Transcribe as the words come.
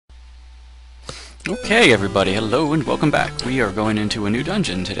Okay everybody, hello and welcome back. We are going into a new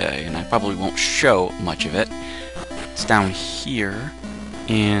dungeon today, and I probably won't show much of it. It's down here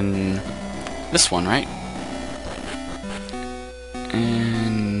in this one, right?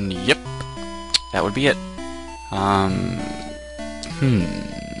 And yep, that would be it.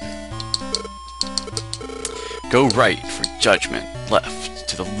 Go right for judgment, left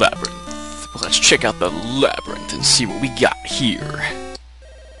to the labyrinth. Well, let's check out the labyrinth and see what we got here.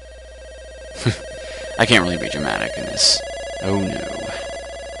 I can't really be dramatic in this. Oh no.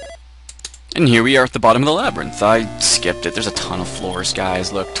 And here we are at the bottom of the labyrinth. I skipped it. There's a ton of floors,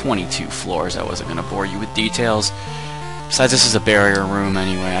 guys. Look, 22 floors. I wasn't going to bore you with details. Besides, this is a barrier room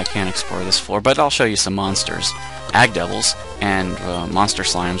anyway. I can't explore this floor, but I'll show you some monsters. Ag devils and monster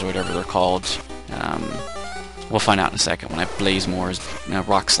slimes, or whatever they're called. We'll find out in a second when I blaze more as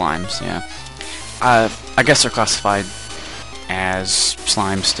rock slimes, yeah. I guess they're classified as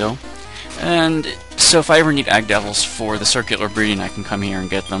slimes still. And so if I ever need ag devils for the circular breeding, I can come here and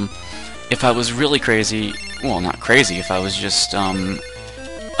get them. If I was really crazy, well, not crazy, if I was just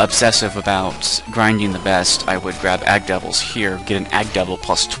obsessive about grinding the best, I would grab ag devils here, get an ag devil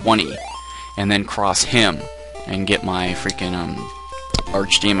plus 20, and then cross him and get my freaking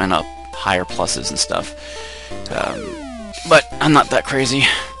archdemon up higher pluses and stuff. But I'm not that crazy.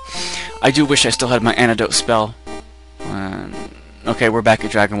 I do wish I still had my antidote spell. Okay, we're back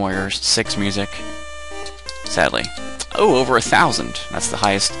at Dragon Warrior 6 music. Sadly. Oh, over 1,000. That's the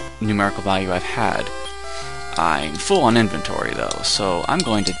highest numerical value I've had. I'm full on inventory though, so I'm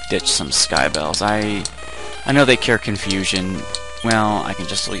going to ditch some sky bells. I know they cure confusion. Well, I can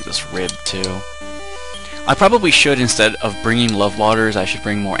just delete this rib too. I probably should, instead of bringing love waters, I should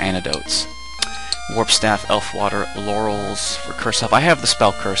bring more antidotes. Warp staff, elf water, laurels for curse off. I have the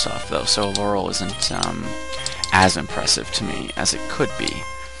spell curse off though, so laurel isn't as impressive to me as it could be.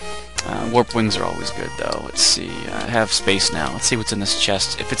 Warp wings are always good though. Let's see. I have space now. Let's see what's in this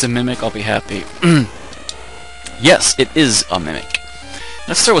chest. If it's a mimic, I'll be happy. Yes, it is a mimic.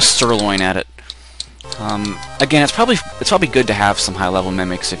 Let's throw a sirloin at it. Again, it's probably good to have some high-level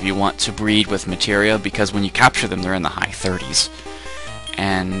mimics if you want to breed with materia, because when you capture them, they're in the high 30s.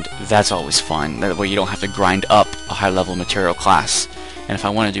 And that's always fun. That way you don't have to grind up a high-level material class. And if I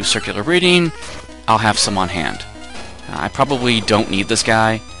want to do circular breeding, I'll have some on hand. I probably don't need this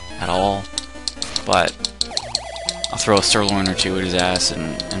guy at all, but I'll throw a sirloin or two at his ass,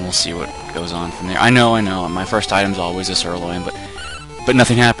 and we'll see what goes on from there. I know, my first item's always a sirloin, but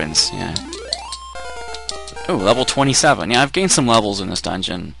nothing happens, yeah. Oh, level 27. Yeah, I've gained some levels in this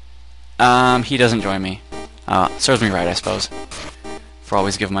dungeon. He doesn't join me. Serves me right, I suppose, for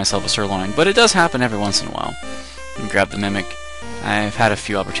always giving myself a sirloin. But it does happen every once in a while. Grab the mimic. I've had a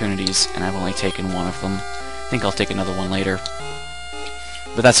few opportunities, and I've only taken one of them. I think I'll take another one later.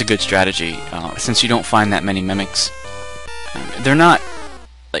 But that's a good strategy, since you don't find that many mimics. They're not,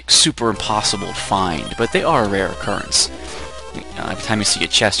 like, super impossible to find, but they are a rare occurrence. Every time you see a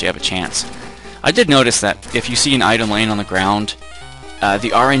chest, you have a chance. I did notice that if you see an item laying on the ground,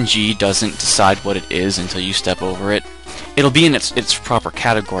 the RNG doesn't decide what it is until you step over it. It'll be in its proper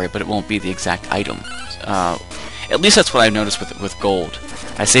category, but it won't be the exact item. At least that's what I've noticed with gold.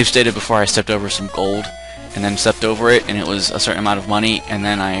 I save stated before I stepped over some gold, and then stepped over it, and it was a certain amount of money, and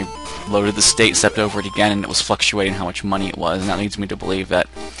then I loaded the state, stepped over it again, and it was fluctuating how much money it was, and that leads me to believe that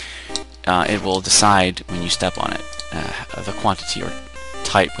it will decide when you step on it, the quantity or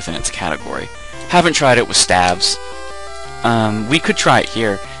type within its category. Haven't tried it with stabs. We could try it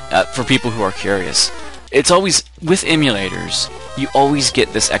here, for people who are curious. It's always, with emulators, you always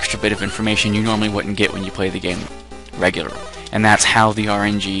get this extra bit of information you normally wouldn't get when you play the game regular. And that's how the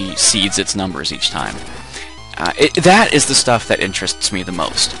RNG seeds its numbers each time. That is the stuff that interests me the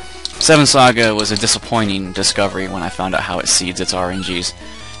most. 7 Saga was a disappointing discovery when I found out how it seeds its RNGs.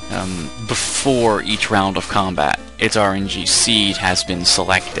 Before each round of combat, its RNG seed has been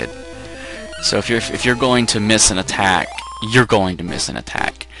selected. So if you're going to miss an attack, you're going to miss an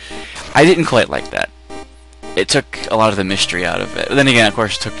attack. I didn't quite like that. It took a lot of the mystery out of it. But then again, of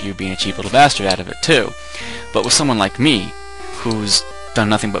course, it took you being a cheap little bastard out of it too. But with someone like me, who's done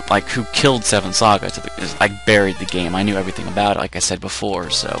nothing but, like, who killed 7 Saga, I buried the game. I knew everything about it, like I said before,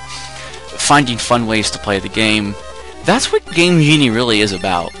 so finding fun ways to play the game, that's what Game Genie really is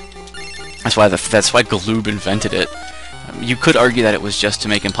about. That's why Galoob invented it. You could argue that it was just to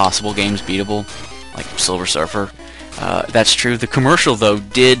make impossible games beatable, like Silver Surfer. That's true. The commercial, though,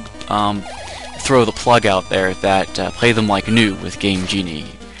 did throw the plug out there that play them like new with Game Genie.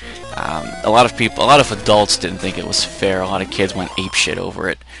 A lot of adults didn't think it was fair. A lot of kids went apeshit over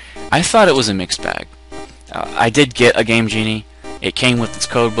it. I thought it was a mixed bag. I did get a Game Genie, It came with its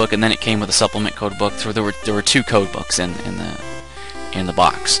code book, and then it came with a supplement code book. So there were 2 code books in the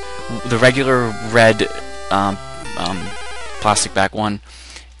box. The regular red plastic back one,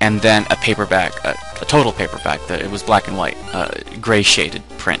 and then a paperback, a total paperback. It was black and white, gray shaded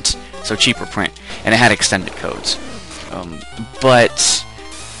print, so cheaper print, and it had extended codes. But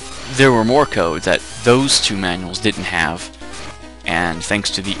there were more codes that those 2 manuals didn't have, and thanks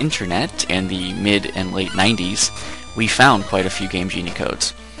to the internet and the mid and late 90s, we found quite a few Game Genie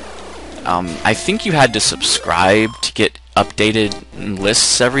codes. I think you had to subscribe to get updated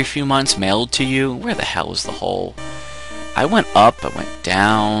lists every few months mailed to you. Where the hell is the hole? I went up, I went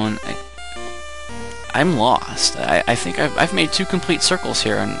down. I'm lost. I think I've made 2 complete circles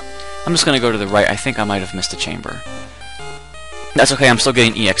here, and I'm just going to go to the right. I think I might have missed a chamber. That's okay, I'm still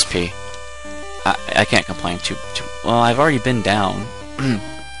getting EXP. I can't complain too. Well, I've already been down,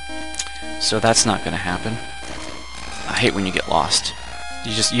 so that's not going to happen. I hate when you get lost.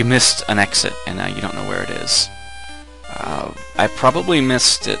 You missed an exit, and now you don't know where it is. I probably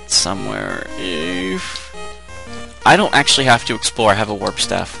missed it somewhere. I don't actually have to explore. I have a warp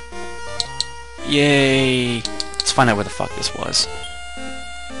staff. Yay! Let's find out where the fuck this was.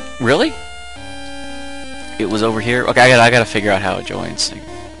 Really? It was over here? Okay, I gotta figure out how it joins.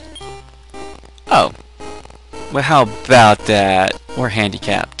 Oh. Well, how about that? We're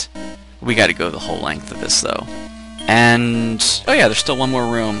handicapped. We gotta go the whole length of this, though. And... oh yeah, there's still one more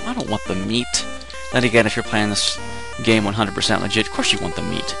room. I don't want the meat. Then again, if you're playing this game 100% legit, of course you want the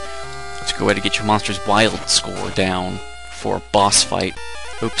meat. It's a good way to get your monster's wild score down for a boss fight.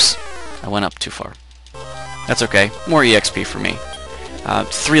 Oops. I went up too far. That's okay. More EXP for me.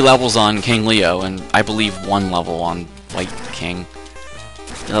 3 levels on King Leo, and I believe 1 level on White King.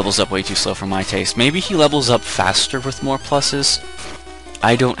 He levels up way too slow for my taste. Maybe he levels up faster with more pluses.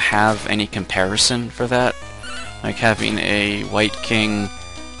 I don't have any comparison for that. Like having a White King,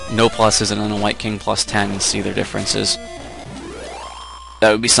 no pluses, and then a White King plus 10 and see their differences.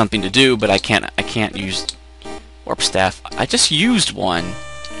 That would be something to do, but I can't use Warp Staff. I just used one,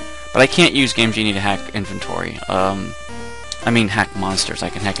 but I can't use Game Genie to hack inventory. I mean hack monsters. I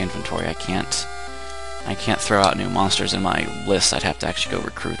can hack inventory. I can't throw out new monsters in my list. I'd have to actually go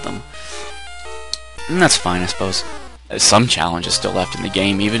recruit them. And that's fine, I suppose. Some challenges still left in the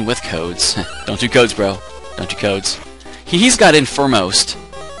game, even with codes. Don't do codes, bro. Don't do codes. He's got Infermost.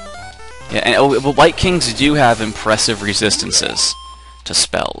 Yeah, and but White Kings do have impressive resistances to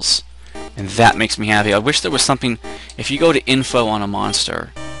spells, and that makes me happy. I wish there was something. If you go to info on a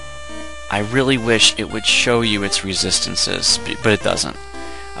monster, I really wish it would show you its resistances, but it doesn't.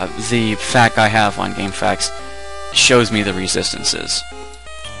 The FAQ I have on GameFAQs shows me the resistances,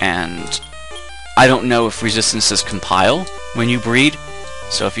 and I don't know if resistances compile when you breed.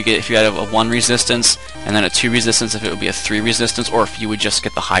 So if you had a 1 resistance and then a 2 resistance, if it would be a 3 resistance, or if you would just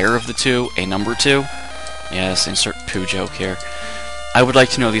get the higher of the 2, a number 2. Yes, insert poo joke here. I would like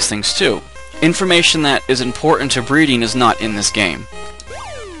to know these things too. Information that is important to breeding is not in this game.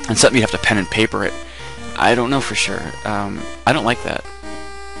 And something you have to pen and paper it. I don't know for sure. I don't like that.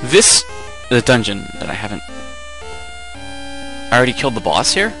 This is a dungeon that I haven't... I already killed the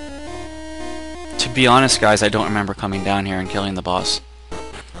boss here? To be honest, guys, I don't remember coming down here and killing the boss.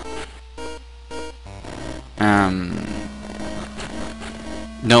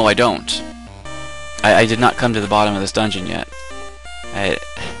 No, I don't. I did not come to the bottom of this dungeon yet.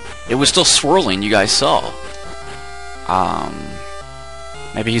 It was still swirling, you guys saw.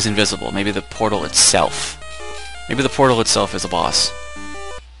 Maybe he's invisible. Maybe the portal itself. Maybe the portal itself is a boss.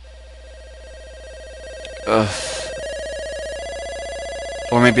 Ugh.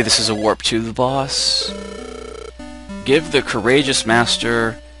 Or maybe this is a warp to the boss. Give the courageous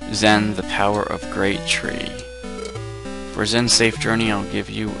master Zen the power of Great Tree. For Zen's safe journey, I'll give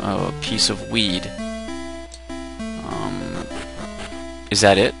you a piece of weed. Is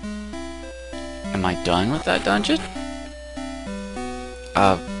that it? Am I done with that dungeon?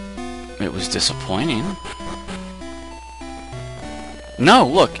 It was disappointing. No,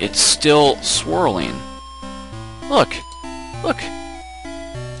 look, it's still swirling. Look. Look.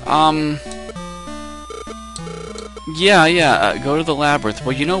 Yeah, go to the labyrinth.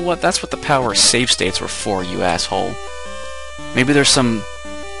 Well, you know what? That's what the power save states were for, you asshole. Maybe there's some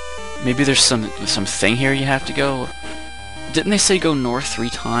thing here you have to go. Didn't they say go north 3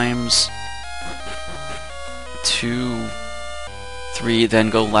 times? 2, 3, then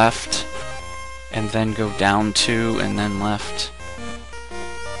go left, and then go down 2, and then left.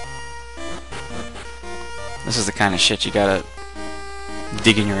 This is the kind of shit you gotta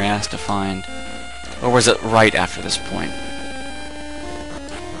dig in your ass to find. Or was it right after this point?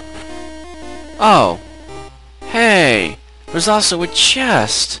 Oh! Hey! There's also a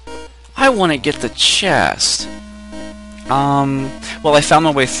chest. I want to get the chest. Well, I found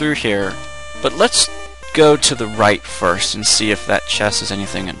my way through here, but let's go to the right first and see if that chest is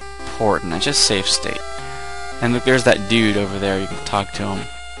anything important. I just save state. And look, there's that dude over there. You can talk to him.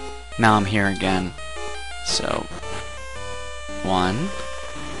 Now I'm here again. So, 1,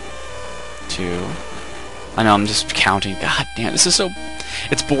 2. I know, I'm just counting. God damn, this is so...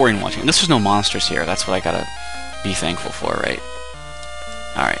 It's boring watching. There's no monsters here. That's what I gotta be thankful for, right?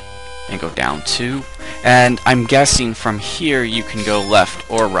 Alright. And go down 2. And I'm guessing from here you can go left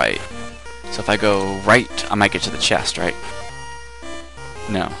or right. So if I go right, I might get to the chest, right?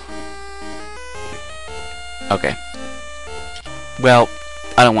 No. Okay. Well,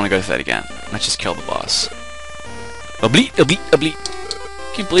 I don't want to go through that again. Let's just kill the boss. Obleet, obleet, obleet.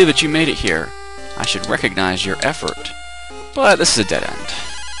 Can't believe that you made it here. I should recognize your effort. But this is a dead end.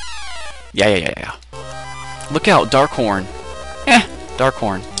 Yeah. Look out, Dark Horn. Dark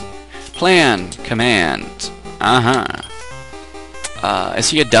Horn. Plan, command. Is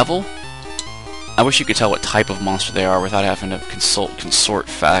he a devil? I wish you could tell what type of monster they are without having to consort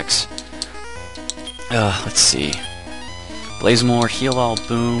facts. Let's see. Blazemore, Heal All,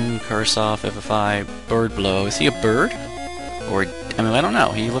 Boom, Curse Off, Vivify, Bird Blow. Is he a bird? Or, I mean, I don't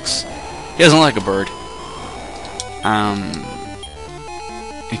know. He doesn't look like a bird.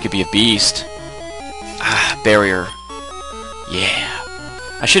 He could be a beast. Barrier. Yeah.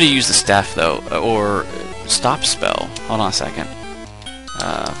 I should have used the staff, though. Or, Stop Spell. Hold on a second.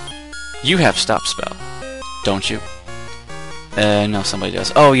 You have Stop Spell, don't you? No, somebody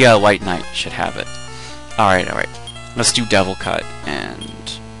does. Oh, yeah, White Knight should have it. Alright. Let's do Devil Cut,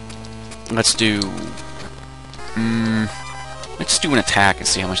 and let's do... let's do an attack and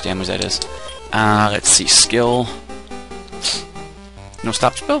see how much damage that is. Let's see, skill... No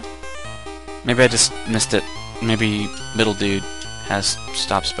Stop Spell? Maybe I just missed it. Maybe Middle Dude has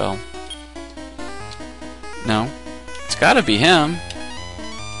Stop Spell. No? It's gotta be him.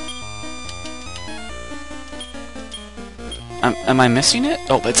 Am I missing it?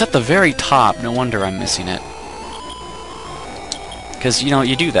 Oh, it's at the very top. No wonder I'm missing it. Because, you know,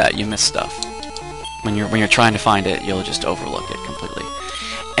 you do that. You miss stuff. When you're trying to find it, you'll just overlook it completely.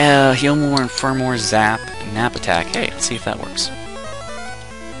 Heal More, Infirm More, Zap, Nap Attack. Hey, let's see if that works.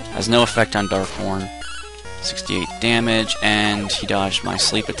 Has no effect on Dark Horn. 68 damage, and he dodged my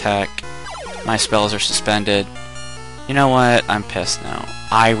sleep attack. My spells are suspended. You know what? I'm pissed now.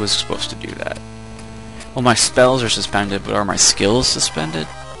 I was supposed to do that. Well, my spells are suspended, but are my skills suspended?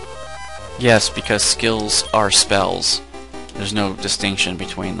 Yes, because skills are spells. There's no distinction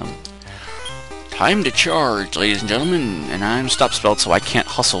between them. Time to charge, ladies and gentlemen, and I'm stop spelled, so I can't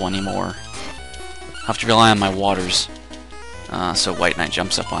hustle anymore. I have to rely on my waters. So White Knight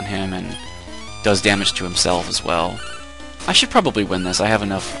jumps up on him and does damage to himself as well. I should probably win this. I have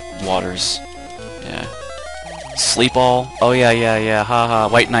enough waters. Yeah. Sleep All. Oh, yeah. Haha.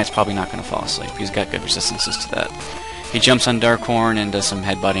 White Knight's probably not going to fall asleep. He's got good resistances to that. He jumps on Dark Horn and does some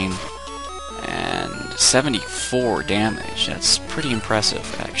headbutting. And 74 damage. That's pretty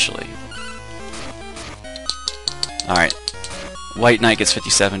impressive, actually. Alright. White Knight gets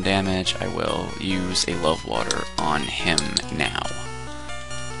 57 damage. I will use a Love Water on him now.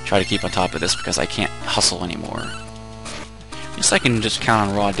 Try to keep on top of this because I can't hustle anymore. At least I can just count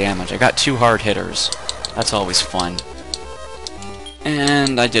on raw damage. I got 2 hard hitters. That's always fun.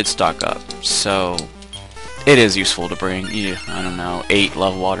 And I did stock up, so it is useful to bring, I don't know, 8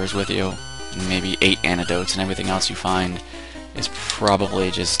 Love Waters with you. And maybe 8 antidotes, and everything else you find is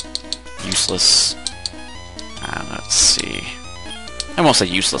probably just useless. Let's see. I won't say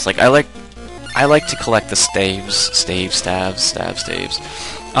useless. Like I like to collect the staves.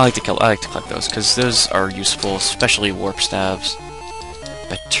 I like to collect those because those are useful, especially warp staves.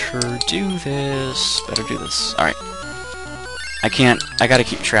 Better do this. Alright. I gotta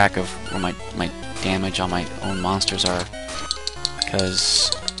keep track of where my damage on my own monsters are.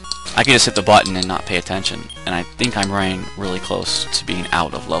 Because I can just hit the button and not pay attention. And I think I'm running really close to being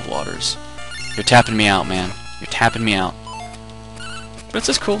out of Love Waters. You're tapping me out, man. You're tapping me out. But it's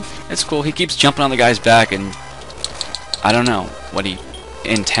just cool. It's cool. He keeps jumping on the guy's back and I don't know what he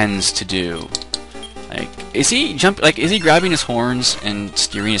intends to do. Like, is he grabbing his horns and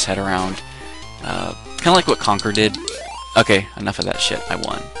steering his head around? Kind of like what Conquer did. Okay, enough of that shit. I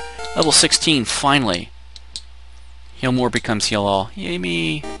won. Level 16, finally. Heal More becomes Heal All. Yay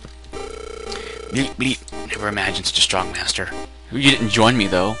me. Bleep bleep. Never imagined such a strong master. You didn't join me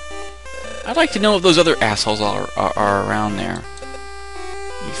though. I'd like to know if those other assholes are around there.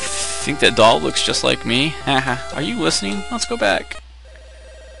 You think that doll looks just like me? Haha. Are you listening? Let's go back.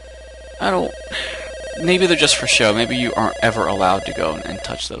 I don't... maybe they're just for show. Maybe you aren't ever allowed to go and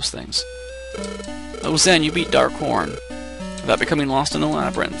touch those things. Oh, Zen, you beat Darkhorn without becoming lost in the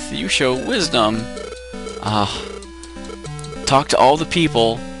labyrinth. You show wisdom. Talk to all the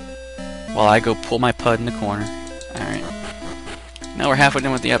people while I go pull my pud in the corner. Alright. Now we're halfway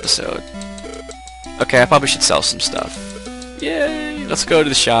done with the episode. Okay, I probably should sell some stuff. Yay! Let's go to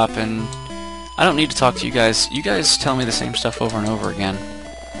the shop, and I don't need to talk to you guys. You guys tell me the same stuff over and over again.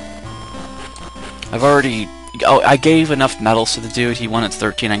 I've already... Oh, I gave enough medals to the dude. He wanted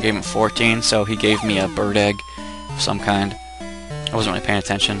 13, I gave him 14, so he gave me a bird egg of some kind. I wasn't really paying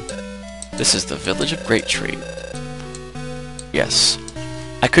attention. This is the village of Great Tree. Yes.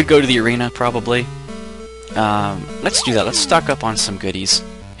 I could go to the arena, probably. Let's do that. Let's stock up on some goodies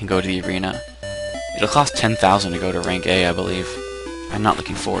and go to the arena. It'll cost 10,000 to go to rank A, I believe. I'm not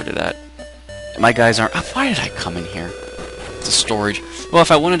looking forward to that. My guys aren't... Why did I come in here? It's a storage. Well, if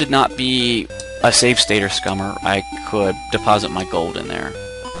I wanted to not be a save state or scummer, I could deposit my gold in there.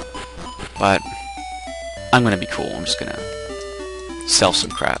 But I'm gonna be cool. I'm just gonna sell some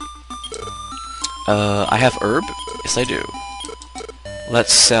crap. I have herb? Yes, I do.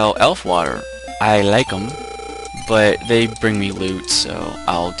 Let's sell elf water. I like them, but they bring me loot, so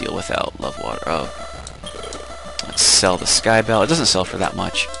I'll deal without love water. Oh. Let's sell the sky bell. It doesn't sell for that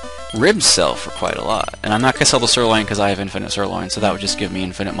much. Ribs sell for quite a lot. And I'm not going to sell the sirloin because I have infinite sirloin, so that would just give me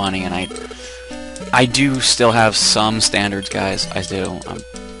infinite money, and I do still have some standards, guys. I do. I'm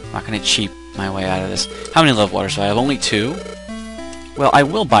not going to cheap my way out of this. How many love waters do I have? Only 2? Well, I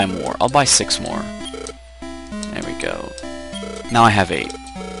will buy more. I'll buy 6 more. There we go. Now I have 8.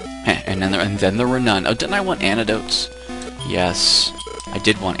 And then there were none. Oh, didn't I want antidotes? Yes. I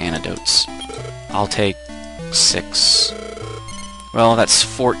did want antidotes. I'll take 6. Well, that's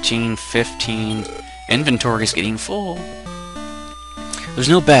 14, 15. Inventory's getting full. There's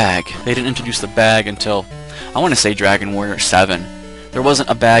no bag. They didn't introduce the bag until, I want to say, Dragon Warrior 7. There wasn't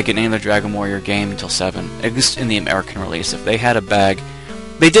a bag in any other Dragon Warrior game until 7. At least in the American release. If they had a bag...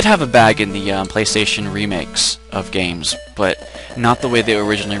 They did have a bag in the PlayStation remakes of games, but not the way they were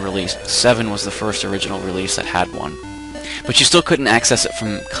originally released. 7 was the first original release that had one. But you still couldn't access it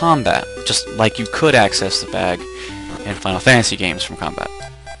from combat, just like you could access the bag in Final Fantasy games from combat.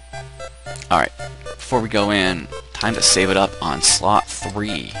 Alright, before we go in, time to save it up on slot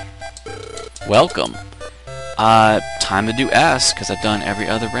 3. Welcome. Time to do S, because I've done every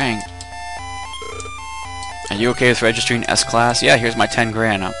other rank. Are you okay with registering S-Class? Yeah, here's my 10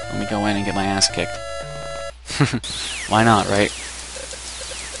 grand. Let me go in and get my ass kicked. Why not, right?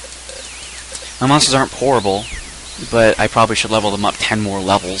 My monsters aren't horrible, but I probably should level them up 10 more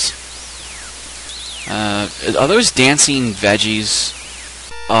levels. Are those dancing veggies?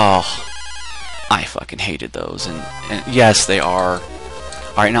 Oh, I fucking hated those. And yes, they are.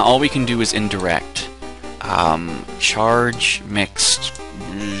 Alright, now all we can do is indirect. Charge, mixed.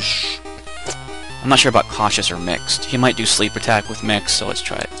 I'm not sure about cautious or mixed. He might do sleep attack with mixed, so let's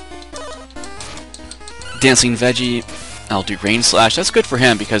try it. Dancing veggie. I'll do rain slash. That's good for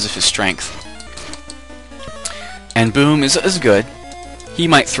him because of his strength. And boom is good. He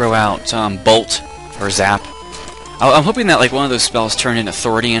might throw out bolt or zap. I'm hoping that like one of those spells turned into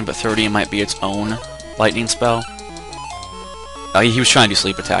Thoridian, but Thoridian might be its own lightning spell. He was trying to do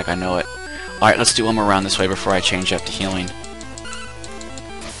sleep attack. I know it. All right, let's do one more round this way before I change up to healing.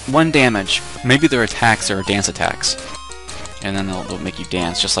 1 damage. Maybe their attacks are dance attacks. And then they'll make you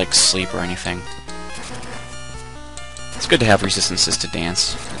dance, just like sleep or anything. It's good to have resistances to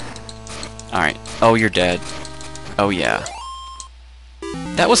dance. Alright. Oh, you're dead. Oh, yeah.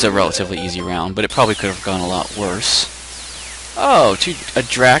 That was a relatively easy round, but it probably could have gone a lot worse. Oh, a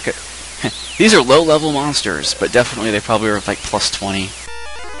Drac... These are low-level monsters, but definitely they probably are like plus 20.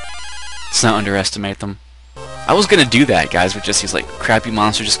 Let's not underestimate them. I was gonna do that, guys, with just these like crappy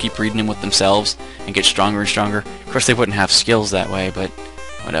monsters, just keep breeding them with themselves and get stronger and stronger. Of course, they wouldn't have skills that way, but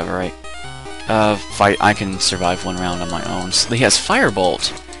whatever, right? Fight. I can survive 1 round on my own. So he has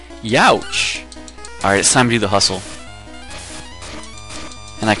Firebolt. Youch! Alright, it's time to do the hustle.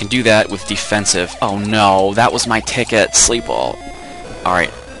 And I can do that with defensive. Oh no, that was my ticket. Sleep all.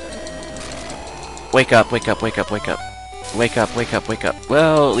 Alright. Wake up, wake up, wake up, wake up. Wake up, wake up, wake up.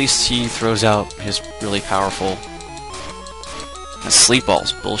 Well, at least he throws out his really powerful... Sleep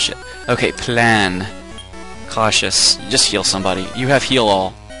balls. Bullshit. Okay, plan. Cautious. Just heal somebody. You have heal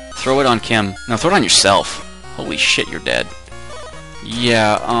all. Throw it on Kim. No, throw it on yourself. Holy shit, you're dead.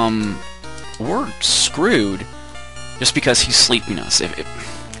 Yeah, we're screwed. Just because he's sleeping us.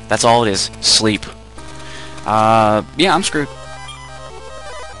 That's all it is. Sleep. Yeah, I'm screwed.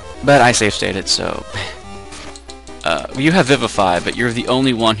 But I save stated, so... you have Vivify, but you're the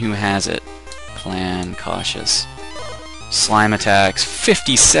only one who has it. plan, cautious. Slime attacks,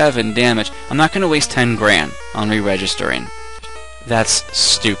 57 damage. I'm not going to waste 10 grand on re-registering. That's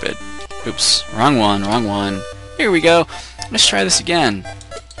stupid. Oops, wrong one, wrong one. Here we go. Let's try this again.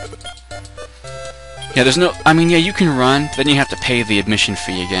 Yeah, there's no... I mean, yeah, you can run, then you have to pay the admission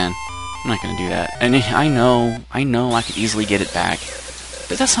fee again. I'm not going to do that. And I know I could easily get it back.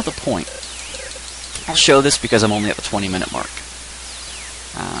 But that's not the point. I'll show this because I'm only at the 20-minute mark.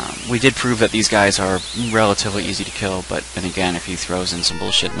 We did prove that these guys are relatively easy to kill, but then again, if he throws in some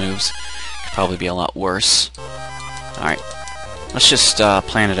bullshit moves, it could probably be a lot worse. Alright. Let's just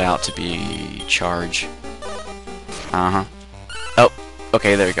plan it out to be charge. Uh-huh. Oh,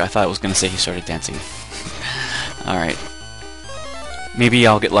 okay, there we go. I thought I was going to say he started dancing. Alright. Maybe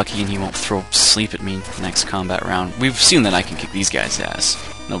I'll get lucky and he won't throw sleep at me next combat round. We've seen that I can kick these guys' ass.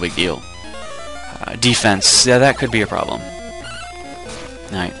 No big deal. Defense, yeah, that could be a problem.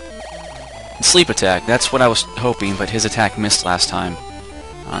 Alright. Sleep attack, that's what I was hoping, but his attack missed last time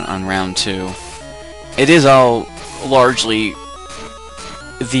on round 2. It is all largely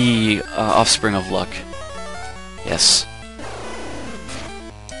the offspring of luck. Yes.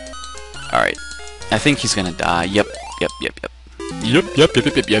 Alright. I think he's gonna die. Yep. Yep,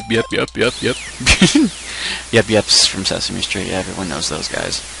 yeps from Sesame Street. Yeah, everyone knows those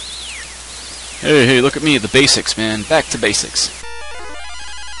guys. Hey, look at me, the basics, man. Back to basics.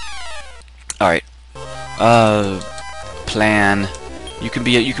 Alright. Plan. You can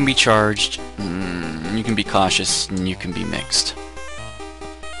be charged. You can be cautious, and you can be mixed.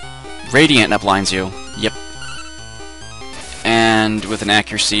 Radiant uplines you. Yep. And with an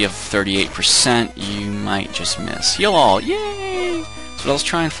accuracy of 38%, you might just miss. Heal all. Yay! That's what I was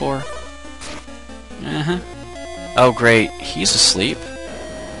trying for. Uh-huh. Oh, great. He's asleep.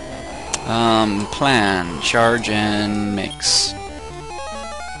 Plan. Charge and mix.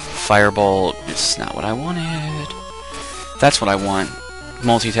 Firebolt. It's not what I wanted. That's what I want.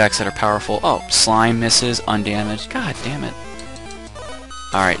 Multi-attacks that are powerful. Oh, slime misses. Undamaged. God damn it.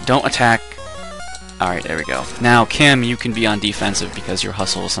 Alright, don't attack. Alright, there we go. Now, Kim, you can be on defensive because your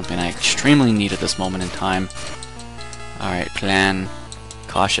hustle is something I extremely need at this moment in time. Alright, plan.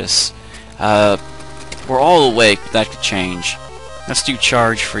 Cautious. We're all awake. That could change. Let's do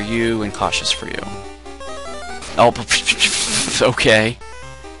charge for you and cautious for you. Oh, okay.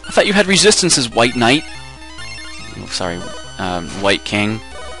 I thought you had resistances, White Knight. Oh, sorry, White King.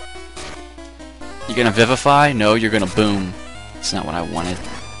 You gonna Vivify? No, you're gonna Boom. That's not what I wanted.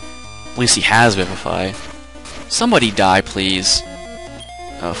 At least he has Vivify. Somebody die, please.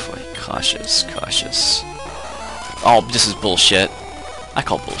 Oh, boy. Cautious. Oh, this is bullshit. I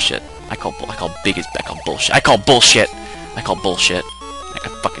call bullshit. I call bullshit. I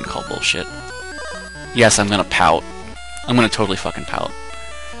fucking call bullshit. Yes, I'm gonna pout. I'm gonna totally fucking pout.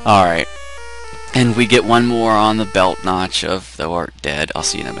 Alright. And we get one more on the belt notch of Thou Art Dead. I'll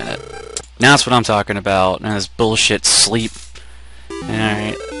see you in a minute. Now that's what I'm talking about. Now this bullshit sleep.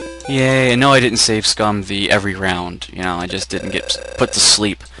 Alright. Yay. No, I didn't save scum the every round. You know, I just didn't get put to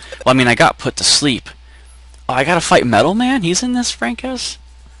sleep. Well, I mean, I got put to sleep. Oh, I gotta fight Metal Man? He's in this, Francos?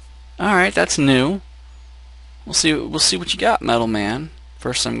 Alright, that's new. We'll see what you got, Metal Man.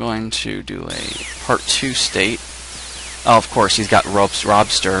 First I'm going to do a part 2 state. Oh, of course, he's got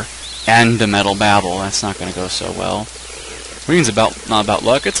Robster and the Metal Babble. That's not gonna go so well. Reading's not about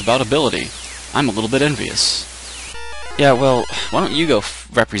luck, it's about ability. I'm a little bit envious. Yeah, well, why don't you go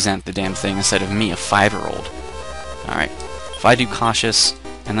represent the damn thing instead of me, a 5-year-old? Alright. If I do cautious,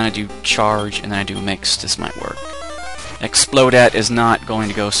 and then I do charge, and then I do mixed, this might work. Explodat is not going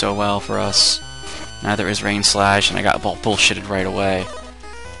to go so well for us. Neither is Rain Slash, and I got bullshitted right away.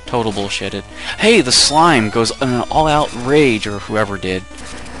 Total bullshitted. Hey, the slime goes in an all-out rage, or whoever did,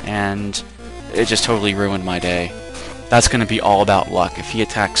 and it just totally ruined my day. That's going to be all about luck. If he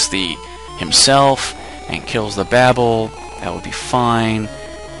attacks himself and kills the Babble, that would be fine,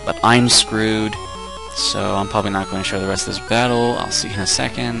 but I'm screwed, so I'm probably not going to show the rest of this battle. I'll see you in a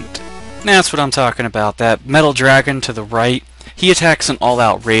second. That's what I'm talking about. That Metal Dragon to the right, he attacks in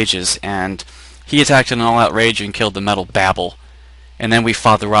all-out rages, and he attacked in an all-out rage and killed the Metal Babble. And then we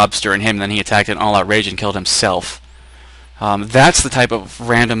fought the Robster and him, and then he attacked in all-out rage and killed himself. That's the type of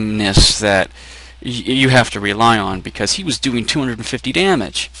randomness that you have to rely on, because he was doing 250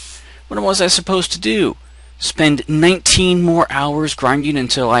 damage. What was I supposed to do? Spend 19 more hours grinding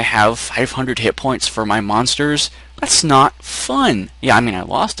until I have 500 hit points for my monsters? That's not fun. Yeah, I mean, I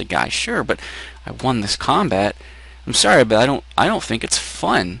lost a guy, sure, but I won this combat. I'm sorry, but I don't think it's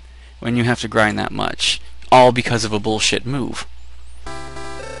fun when you have to grind that much, all because of a bullshit move.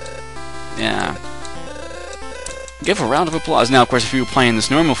 Yeah. Give a round of applause. Now, of course, if you were playing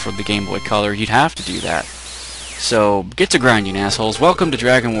this normal for the Game Boy Color, you'd have to do that. So, get to grinding, assholes. Welcome to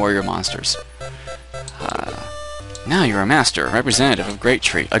Dragon Warrior Monsters. Now you're a master, representative of Great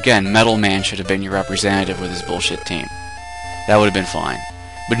Tree. Again, Metal Man should have been your representative with his bullshit team. That would have been fine.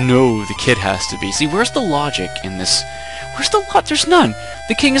 But no, the kid has to be. See, where's the logic in this? Where's the lot? There's none.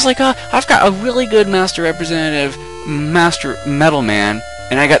 The king is like, I've got a really good master representative, Master Metal Man,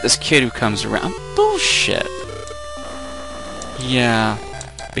 and I got this kid who comes around. Bullshit. Yeah,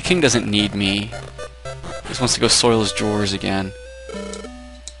 the king doesn't need me. He just wants to go soil his drawers again.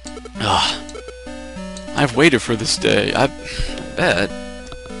 Ugh. I've waited for this day. I bet.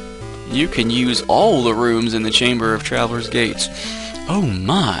 You can use all the rooms in the Chamber of Traveler's Gates. Oh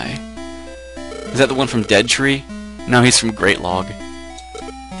my. Is that the one from Dead Tree? No, he's from Great Log.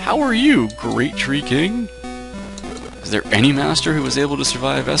 How are you, Great Tree King? Is there any master who was able to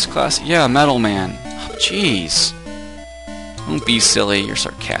survive S-Class? Yeah, Metal Man. Oh, jeez. Don't be silly. You're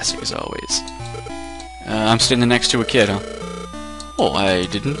sarcastic as always. I'm standing next to a kid, huh? Oh, I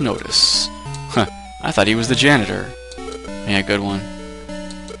didn't notice. Huh. I thought he was the janitor. Yeah, good one.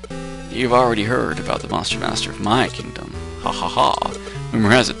 You've already heard about the Monster Master of my kingdom. Ha ha ha. Rumor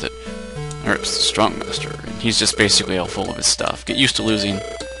has it that Eric's the Strong Master, and he's just basically all full of his stuff. Get used to losing.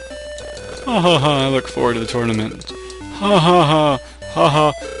 Ha ha ha, I look forward to the tournament. Ha ha ha, ha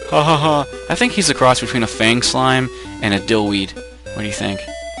ha, ha ha ha. I think he's a cross between a fang slime and a dillweed. What do you think?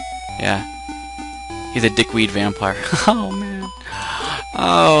 Yeah. He's a dickweed vampire. Oh man.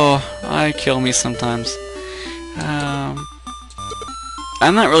 Oh, I kill me sometimes.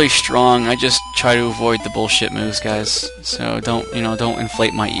 I'm not really strong. I just try to avoid the bullshit moves, guys. So don't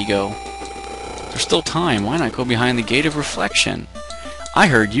inflate my ego. There's still time. Why not go behind the Gate of Reflection? I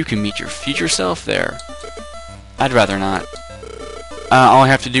heard you can meet your future self there. I'd rather not. All I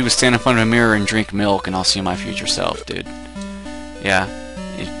have to do is stand in front of a mirror and drink milk, and I'll see my future self, dude. Yeah.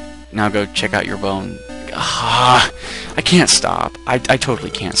 Now go check out your bone. I can't stop. I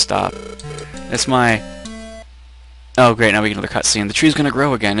totally can't stop. That's my... Oh, great, now we get another cutscene. The tree's gonna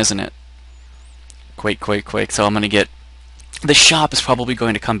grow again, isn't it? Quake, quake, quake. So I'm gonna get... The shop is probably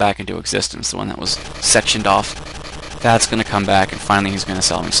going to come back into existence, the one that was sectioned off. That's gonna come back, and finally he's gonna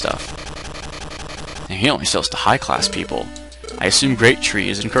sell me stuff. And he only sells to high-class people. I assume Great Tree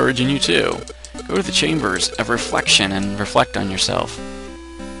is encouraging you too. Go to the chambers of reflection and reflect on yourself.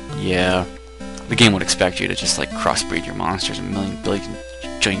 Yeah. The game would expect you to just, like, crossbreed your monsters a billion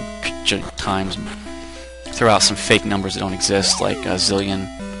times and throw out some fake numbers that don't exist, like a zillion.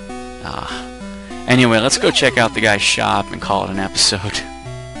 Anyway, let's go check out the guy's shop and call it an episode.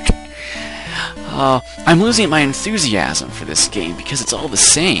 I'm losing my enthusiasm for this game because it's all the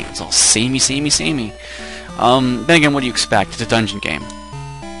same. It's all samey, samey, samey. Then again, what do you expect? It's a dungeon game.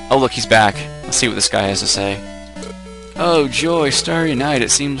 Oh, look, he's back. Let's see what this guy has to say. Oh, joy, starry night.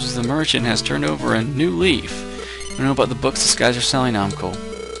 It seems the merchant has turned over a new leaf. You know about the books this guys are selling? I'm cool.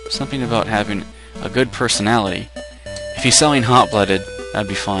 Something about having a good personality. If he's selling hot-blooded, that'd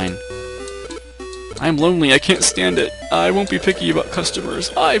be fine. I'm lonely. I can't stand it. I won't be picky about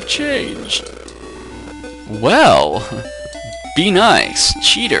customers. I've changed. Well, be nice.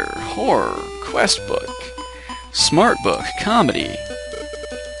 Cheater. Horror. Quest book. Smart book. Comedy.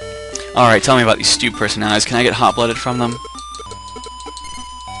 Alright, tell me about these stupid personalities. Can I get hot-blooded from them?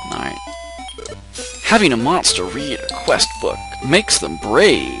 Alright. Having a monster read a quest book makes them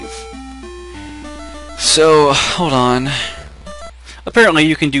brave. So, hold on. Apparently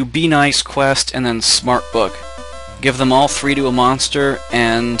you can do Be Nice quest and then Smart book. Give them all three to a monster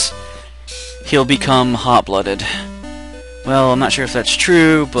and he'll become hot-blooded. Well, I'm not sure if that's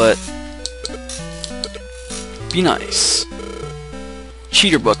true, but... Be Nice.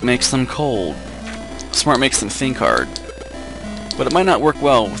 Cheater book makes them cold. Smart makes them think hard. But it might not work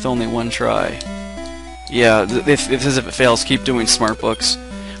well with only one try. Yeah, if it fails, keep doing smart books.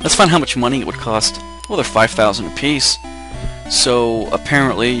 Let's find how much money it would cost. Well, they're 5,000 apiece. So,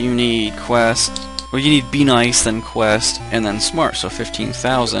 apparently you need quest... Well, you need Be Nice, then quest, and then smart, so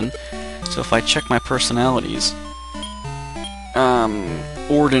 15,000. So if I check my personalities...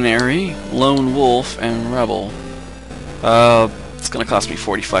 Ordinary, Lone Wolf, and Rebel. It's gonna cost me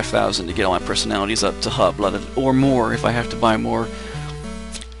 45,000 to get all my personalities up to hot-blooded, or more if I have to buy more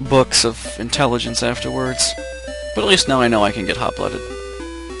books of intelligence afterwards. But at least now I know I can get hot-blooded.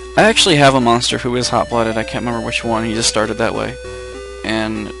 I actually have a monster who is hot-blooded. I can't remember which one. He just started that way.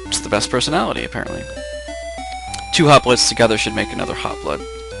 And it's the best personality, apparently. 2 hot-bloods together should make another hot-blood.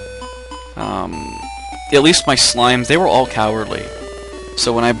 At least my slimes, they were all cowardly.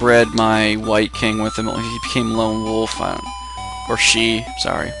 So when I bred my White King with him, he became Lone Wolf. Or she,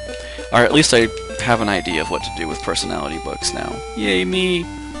 sorry. Or at least I have an idea of what to do with personality books now. Yay me!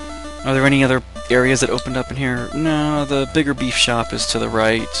 Are there any other areas that opened up in here? No, the bigger beef shop is to the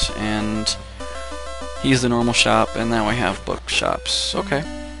right, and he's the normal shop, and now I have book shops. Okay.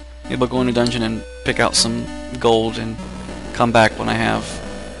 Maybe I'll go in a dungeon and pick out some gold and come back when I have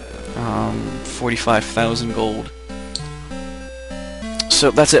 45,000 gold.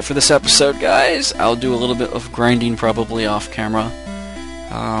 So that's it for this episode, guys. I'll do a little bit of grinding probably off camera.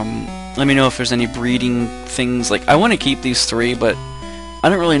 Let me know if there's any breeding things. Like, I want to keep these 3, but I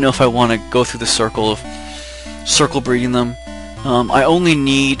don't really know if I want to go through the circle of circle breeding them. I only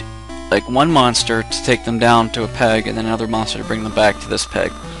need like one monster to take them down to a peg, and then another monster to bring them back to this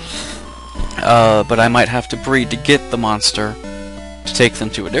peg. But I might have to breed to get the monster to take them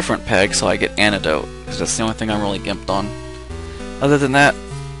to a different peg, so I get antidote, because that's the only thing I'm really gimped on. Other than that,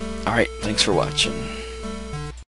 alright, thanks for watching.